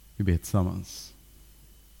Vi ber tillsammans.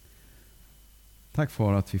 Tack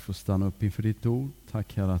Far att vi får stanna upp inför ditt ord.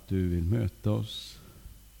 Tack Herre att du vill möta oss.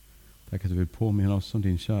 Tack att du vill påminna oss om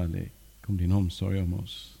din kärlek, om din omsorg om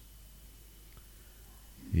oss.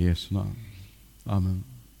 I Jesu namn. Amen.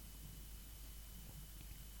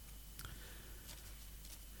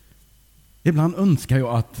 Ibland önskar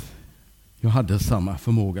jag att jag hade samma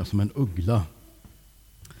förmåga som en uggla.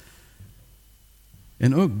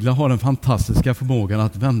 En uggla har den fantastiska förmågan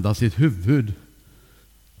att vända sitt huvud.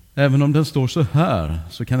 Även om den står så här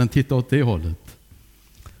så kan den titta åt det hållet.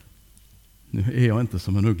 Nu är jag inte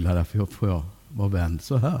som en uggla, därför får jag vara vänd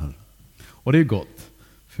så här. Och det är gott,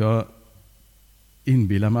 för jag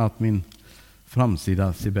inbillar mig att min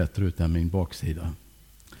framsida ser bättre ut än min baksida.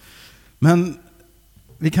 Men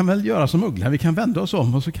vi kan väl göra som uggla, vi kan vända oss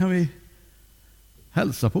om och så kan vi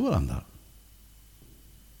hälsa på varandra.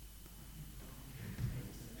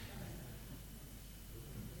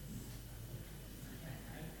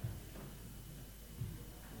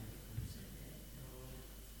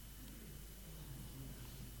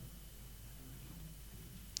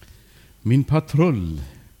 Min patrull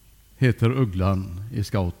heter Ugglan i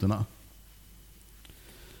scouterna.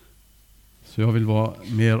 Så jag vill vara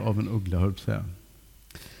mer av en uggla, höll jag på att säga.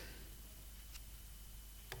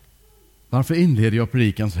 Varför inleder jag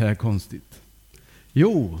predikan så här konstigt?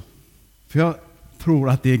 Jo, för jag tror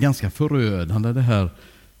att det är ganska förödande det här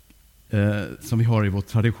som vi har i vår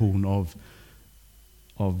tradition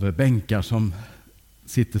av bänkar som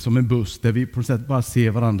sitter som en buss där vi på något sätt bara ser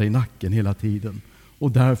varandra i nacken hela tiden.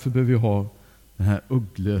 Och därför behöver vi ha den här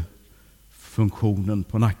ugglefunktionen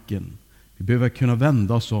på nacken. Vi behöver kunna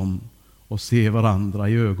vända oss om och se varandra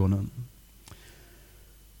i ögonen.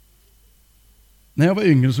 När jag var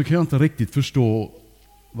yngre så kunde jag inte riktigt förstå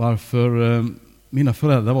varför mina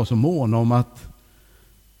föräldrar var så måna om att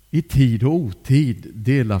i tid och otid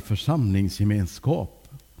dela församlingsgemenskap.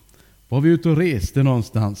 Var vi ute och reste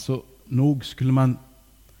någonstans så nog skulle man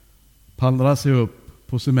pallra sig upp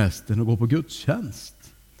på semestern och gå på gudstjänst.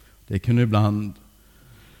 Det kunde ibland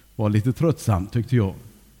vara lite tröttsamt, tyckte jag.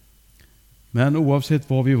 Men oavsett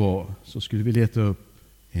var vi var så skulle vi leta upp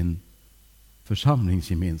en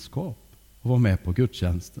församlingsgemenskap och vara med på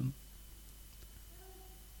gudstjänsten.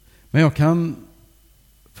 Men jag kan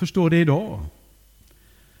förstå det idag.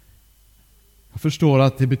 Jag förstår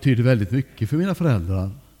att det betyder väldigt mycket för mina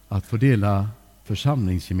föräldrar att få dela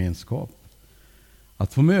församlingsgemenskap.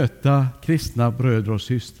 Att få möta kristna bröder och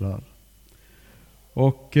systrar.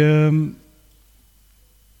 Och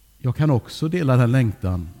jag kan också dela den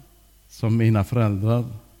längtan som mina föräldrar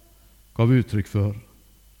gav uttryck för.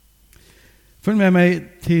 Följ med mig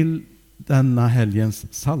till denna helgens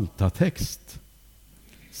psaltartext.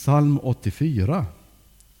 Psalm 84,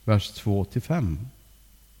 vers 2-5.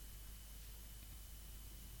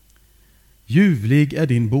 Ljuvlig är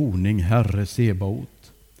din boning, Herre Sebaot.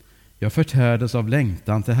 Jag förtärdes av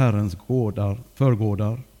längtan till Herrens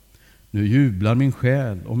förgårdar. Nu jublar min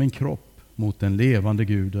själ och min kropp mot den levande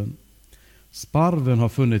guden. Sparven har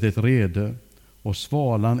funnit ett rede och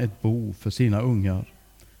svalan ett bo för sina ungar.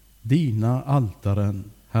 Dina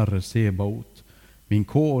altaren, Herre Sebaot, min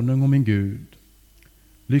konung och min Gud.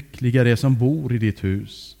 Lyckliga är de som bor i ditt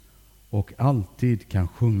hus och alltid kan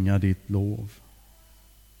sjunga ditt lov.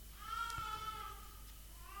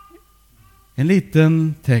 En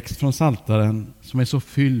liten text från Psaltaren som är så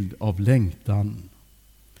fylld av längtan.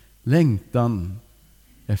 Längtan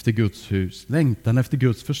efter Guds hus, längtan efter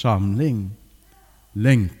Guds församling,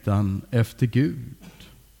 längtan efter Gud.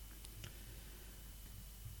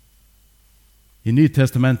 I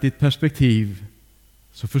nytestamentligt perspektiv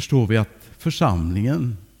så förstår vi att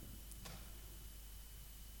församlingen,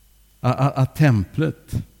 att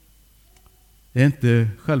templet är inte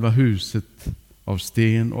själva huset av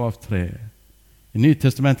sten och av trä. I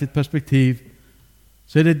nytestamentligt perspektiv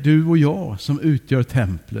så är det du och jag som utgör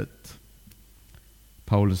templet.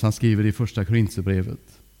 Paulus han skriver i första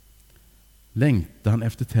Korinthierbrevet. Längtan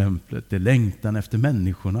efter templet, det är längtan efter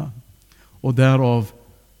människorna. Och därav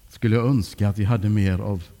skulle jag önska att vi hade mer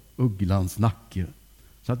av ugglans nacke.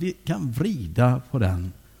 Så att vi kan vrida på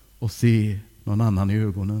den och se någon annan i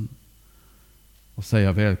ögonen. Och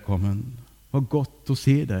säga välkommen. Vad gott att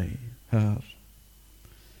se dig här.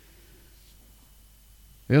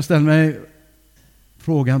 Jag ställer mig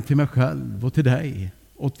frågan till mig själv och till dig.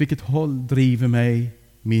 Åt vilket håll driver mig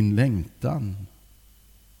min längtan?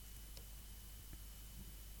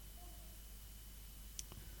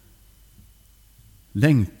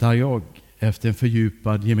 Längtar jag efter en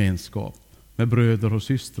fördjupad gemenskap med bröder och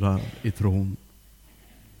systrar i tron?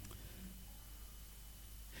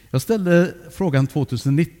 Jag ställde frågan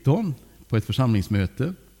 2019 på ett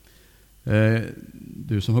församlingsmöte.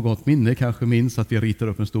 Du som har gott minne kanske minns att vi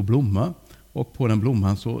ritade upp en stor blomma, och på den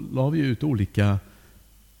blomman så la vi ut olika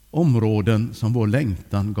områden som vår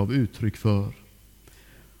längtan gav uttryck för.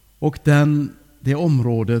 Och det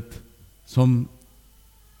området som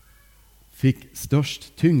fick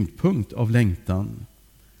störst tyngdpunkt av längtan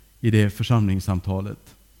i det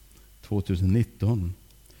församlingssamtalet 2009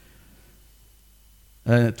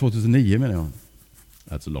 menar jag.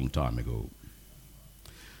 That's a long time ago.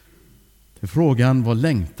 Till frågan, vad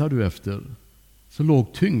längtar du efter? Så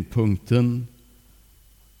låg tyngdpunkten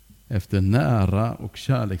efter nära och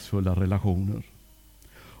kärleksfulla relationer.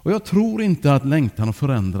 Och jag tror inte att längtan har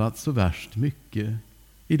förändrats så värst mycket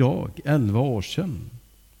idag, 11 år sedan.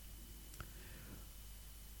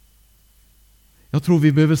 Jag tror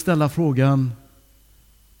vi behöver ställa frågan,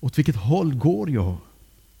 åt vilket håll går jag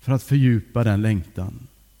för att fördjupa den längtan?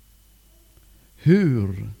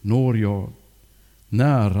 Hur når jag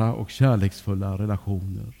nära och kärleksfulla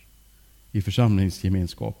relationer i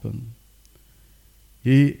församlingsgemenskapen,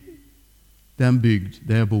 i den bygd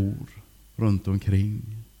där jag bor, runt omkring?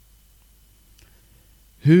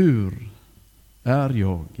 Hur är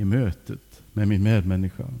jag i mötet med min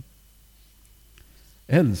medmänniska?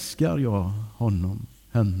 Älskar jag honom,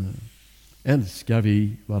 henne? Älskar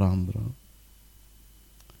vi varandra?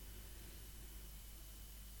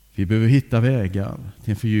 Vi behöver hitta vägar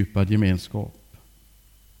till en fördjupad gemenskap.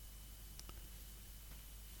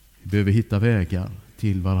 Vi behöver hitta vägar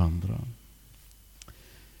till varandra.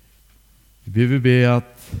 Vi behöver be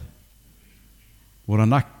att våra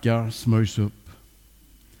nackar smörjs upp,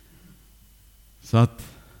 så att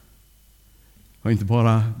jag inte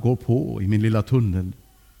bara går på i min lilla tunnel,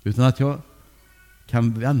 utan att jag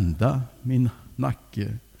kan vända min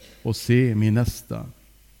nacke och se min nästa.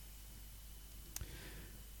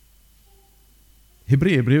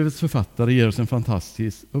 Hebreerbrevets författare ger oss en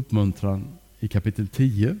fantastisk uppmuntran i kapitel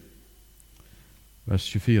 10,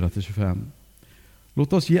 vers 24-25.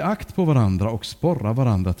 Låt oss ge akt på varandra och sporra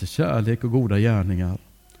varandra till kärlek och goda gärningar.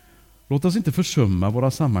 Låt oss inte försumma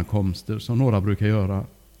våra sammankomster som några brukar göra,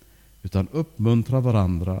 utan uppmuntra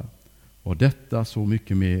varandra, och detta så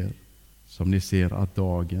mycket mer som ni ser att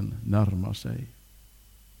dagen närmar sig.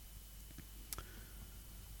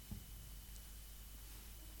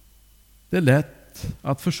 Det är lätt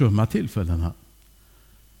att försumma tillfällena.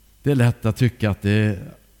 Det är lätt att tycka att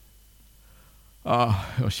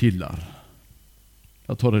jag chillar.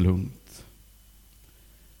 Jag tar det lugnt.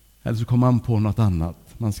 Eller så kommer man på något annat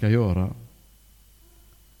man ska göra.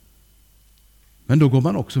 Men då går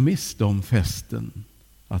man också miste om festen,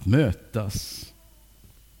 att mötas.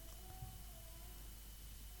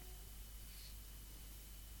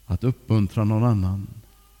 Att uppmuntra någon annan.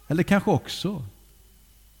 Eller kanske också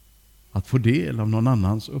att få del av någon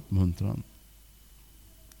annans uppmuntran.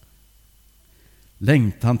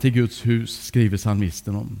 Längtan till Guds hus skriver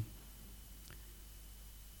psalmisten om.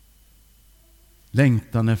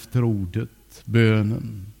 Längtan efter ordet,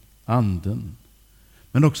 bönen, anden.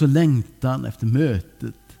 Men också längtan efter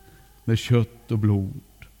mötet med kött och blod.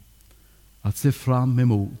 Att se fram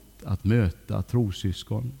emot att möta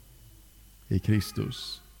trosyskon i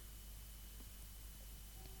Kristus.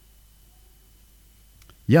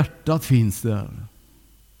 Hjärtat finns där.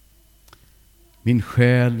 Min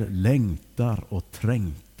själ längtar och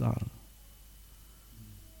trängtar.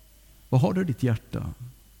 Vad har du ditt hjärta?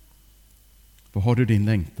 Vad har du din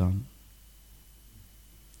längtan?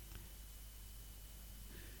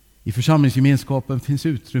 I församlingsgemenskapen finns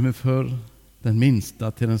utrymme för den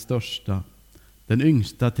minsta till den största, den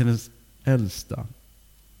yngsta till den äldsta.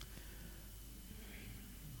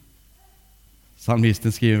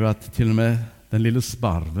 Psalmisten skriver att till och med den lilla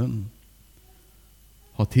sparven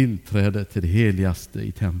har tillträde till det heligaste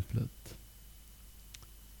i templet.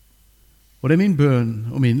 Och det är min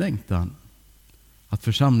bön och min längtan att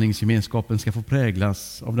församlingsgemenskapen ska få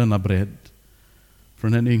präglas av denna bredd,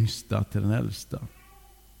 från den yngsta till den äldsta.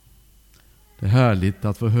 Det är härligt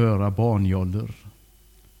att få höra barnjoller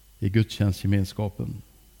i gudstjänstgemenskapen.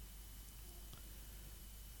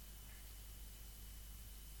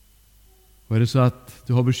 Och är det så att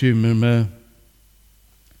du har bekymmer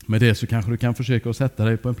med det, så kanske du kan försöka att sätta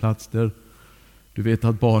dig på en plats där du vet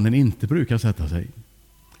att barnen inte brukar sätta sig.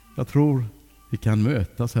 Jag tror vi kan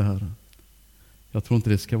mötas här. Jag tror inte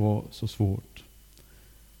det ska vara så svårt.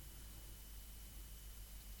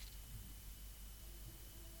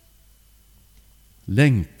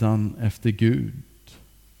 Längtan efter Gud,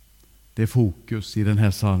 det är fokus i den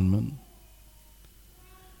här psalmen.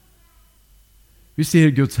 Vi ser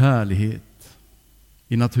Guds härlighet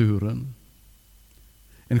i naturen.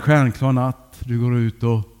 En stjärnklar natt, du går ut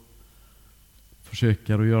och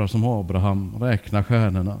försöker att göra som Abraham, räkna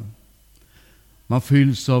stjärnorna. Man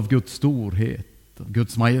fylls av Guds storhet, av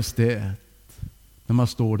Guds majestät. När man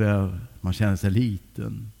står där, man känner sig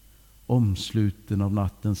liten, omsluten av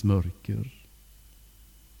nattens mörker.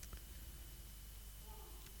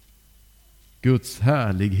 Guds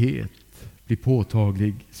härlighet blir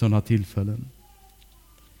påtaglig i sådana tillfällen.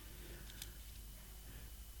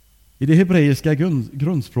 I det hebreiska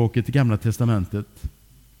grundspråket i Gamla testamentet,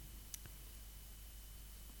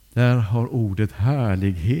 där har ordet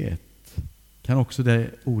härlighet, kan också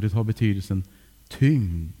det ordet ha betydelsen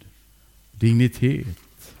tyngd,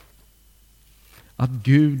 dignitet. Att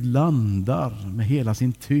Gud landar med hela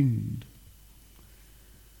sin tyngd.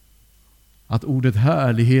 Att ordet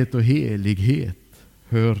härlighet och helighet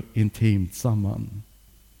hör intimt samman.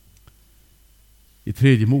 I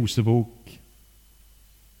 3 Mosebok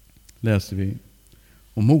läser vi: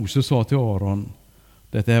 och Mose sa till Aron,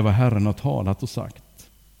 detta är vad Herren har talat och sagt.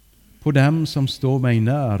 På dem som står mig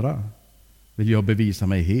nära vill jag bevisa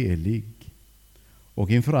mig helig, och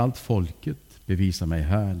inför allt folket bevisa mig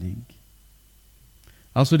härlig.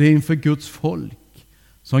 Alltså det är inför Guds folk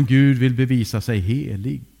som Gud vill bevisa sig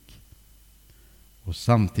helig, och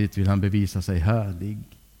samtidigt vill han bevisa sig härlig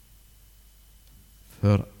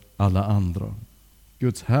för alla andra.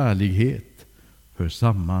 Guds härlighet hör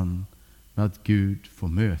samman med att Gud får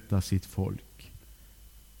möta sitt folk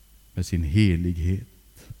med sin helighet.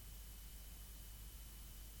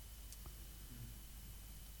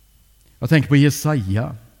 Jag tänker på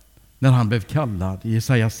Jesaja när han blev kallad i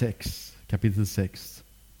Jesaja 6, kapitel 6.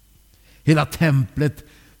 Hela templet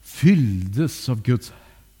fylldes av Guds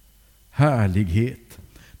härlighet.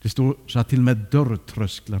 Det står så att till och med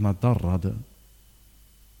dörrtrösklarna darrade.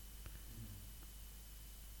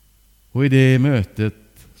 Och i det mötet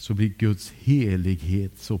så blir Guds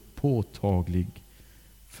helighet så påtaglig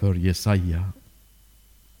för Jesaja.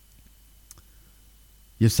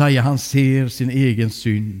 Jesaja, han ser sin egen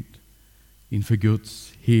synd inför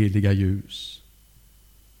Guds heliga ljus.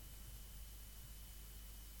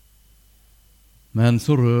 Men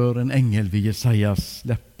så rör en ängel vid Jesajas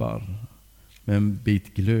läppar med en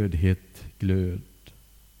bit glödhet glöd.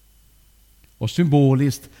 Och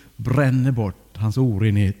symboliskt bränner bort hans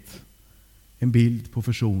orenhet. En bild på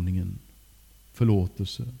försoningen,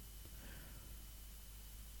 förlåtelse.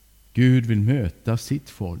 Gud vill möta sitt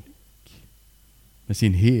folk med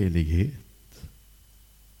sin helighet,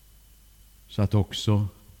 så att också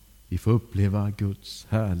vi får uppleva Guds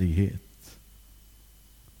härlighet.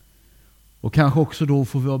 Och kanske också då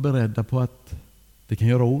får vi vara beredda på att det kan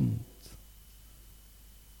göra ont.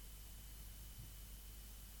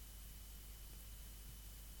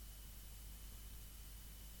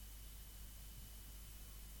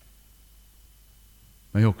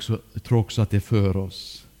 Men jag tror också att det för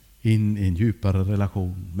oss in i en djupare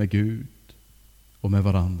relation med Gud och med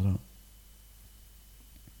varandra.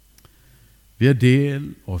 Vi är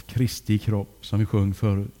del av Kristi kropp, som vi sjöng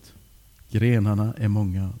förut. Grenarna är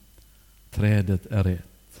många, trädet är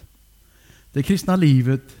ett. Det kristna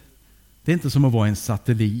livet, det är inte som att vara en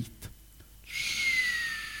satellit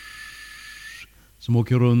som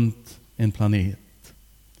åker runt en planet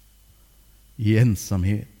i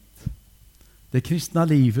ensamhet. Det kristna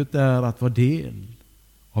livet är att vara del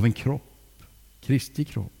av en kropp, Kristi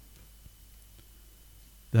kropp.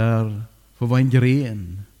 Där får vara en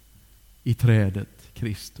gren i trädet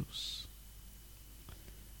Kristus.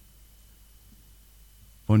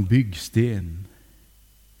 Och en byggsten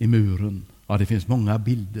i muren. Ja, det finns många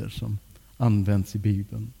bilder som används i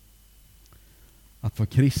Bibeln. Att vara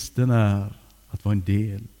kristen är att vara en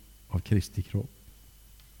del av Kristi kropp.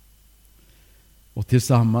 Och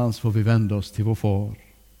tillsammans får vi vända oss till vår far.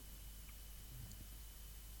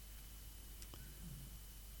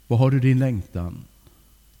 Vad har du din längtan?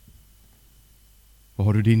 Vad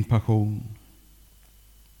har du din passion?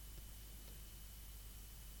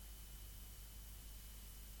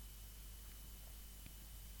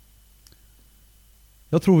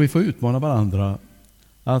 Jag tror vi får utmana varandra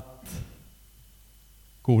att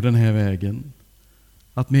gå den här vägen.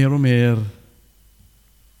 Att mer och mer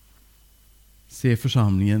se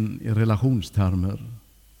församlingen i relationstermer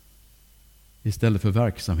istället för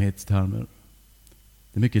verksamhetstermer.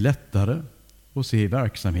 Det är mycket lättare att se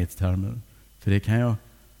verksamhetstermer, för det kan jag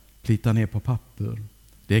plita ner på papper.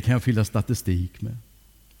 Det kan jag fylla statistik med.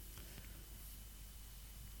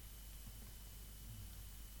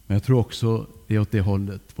 Men jag tror också det är åt det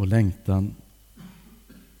hållet vår längtan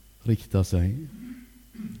riktar sig.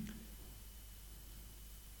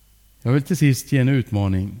 Jag vill till sist ge en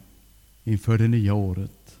utmaning inför det nya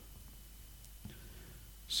året.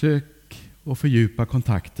 Sök och fördjupa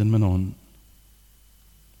kontakten med någon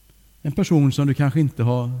En person som du kanske inte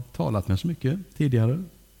har talat med så mycket tidigare.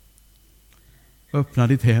 Öppna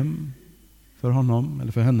ditt hem för honom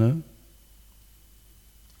eller för henne.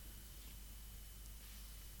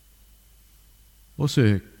 Och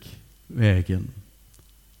sök vägen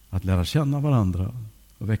att lära känna varandra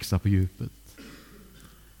och växa på djupet.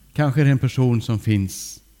 Kanske är det en person som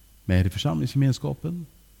finns med i församlingsgemenskapen.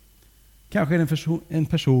 Kanske är det en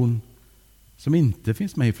person som inte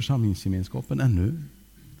finns med i församlingsgemenskapen ännu,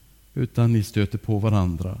 utan ni stöter på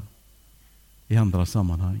varandra i andra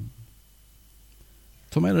sammanhang.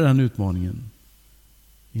 Ta med dig den utmaningen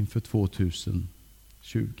inför 2020.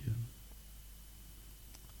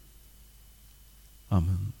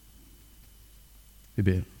 Amen. Vi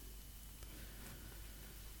ber.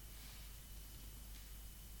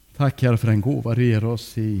 Tack Herre för den gåva du ger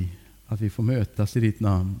oss i att vi får mötas i ditt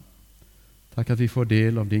namn. Tack att vi får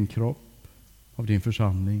del av din kropp, av din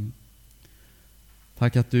församling.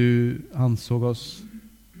 Tack att du ansåg oss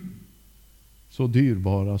så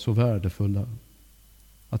dyrbara, så värdefulla.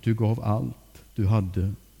 Att du gav allt du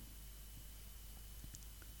hade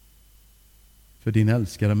för din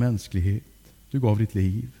älskade mänsklighet. Du gav ditt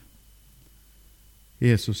liv.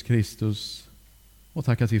 Jesus Kristus, och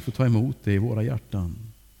tack att vi får ta emot det i våra hjärtan.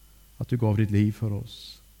 Att du gav ditt liv för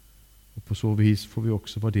oss. Och på så vis får vi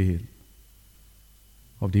också vara del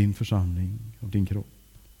av din församling, av din kropp.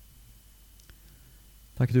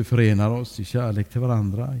 Tack att du förenar oss i kärlek till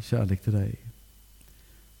varandra, i kärlek till dig.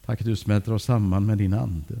 Tack att du smälter oss samman med din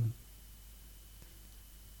ande.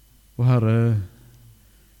 Och Herre,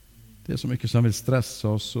 det är så mycket som vill stressa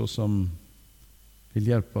oss och som vill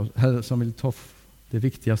hjälpa oss, Herre, som vill ta det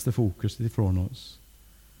viktigaste fokuset ifrån oss.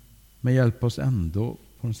 Men hjälp oss ändå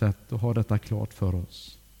på något sätt att ha detta klart för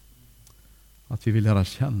oss. Att vi vill lära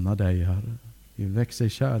känna dig, Herre. Vi vill växa i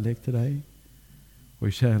kärlek till dig och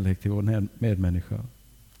i kärlek till vår medmänniska.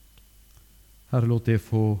 Herre, låt det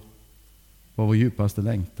få vara vår djupaste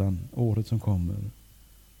längtan året som kommer.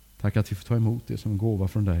 Tack att vi får ta emot det som en gåva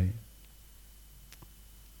från dig.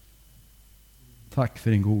 Tack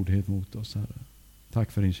för din godhet mot oss, Herre.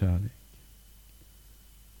 Tack för din kärlek.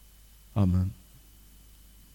 Amen.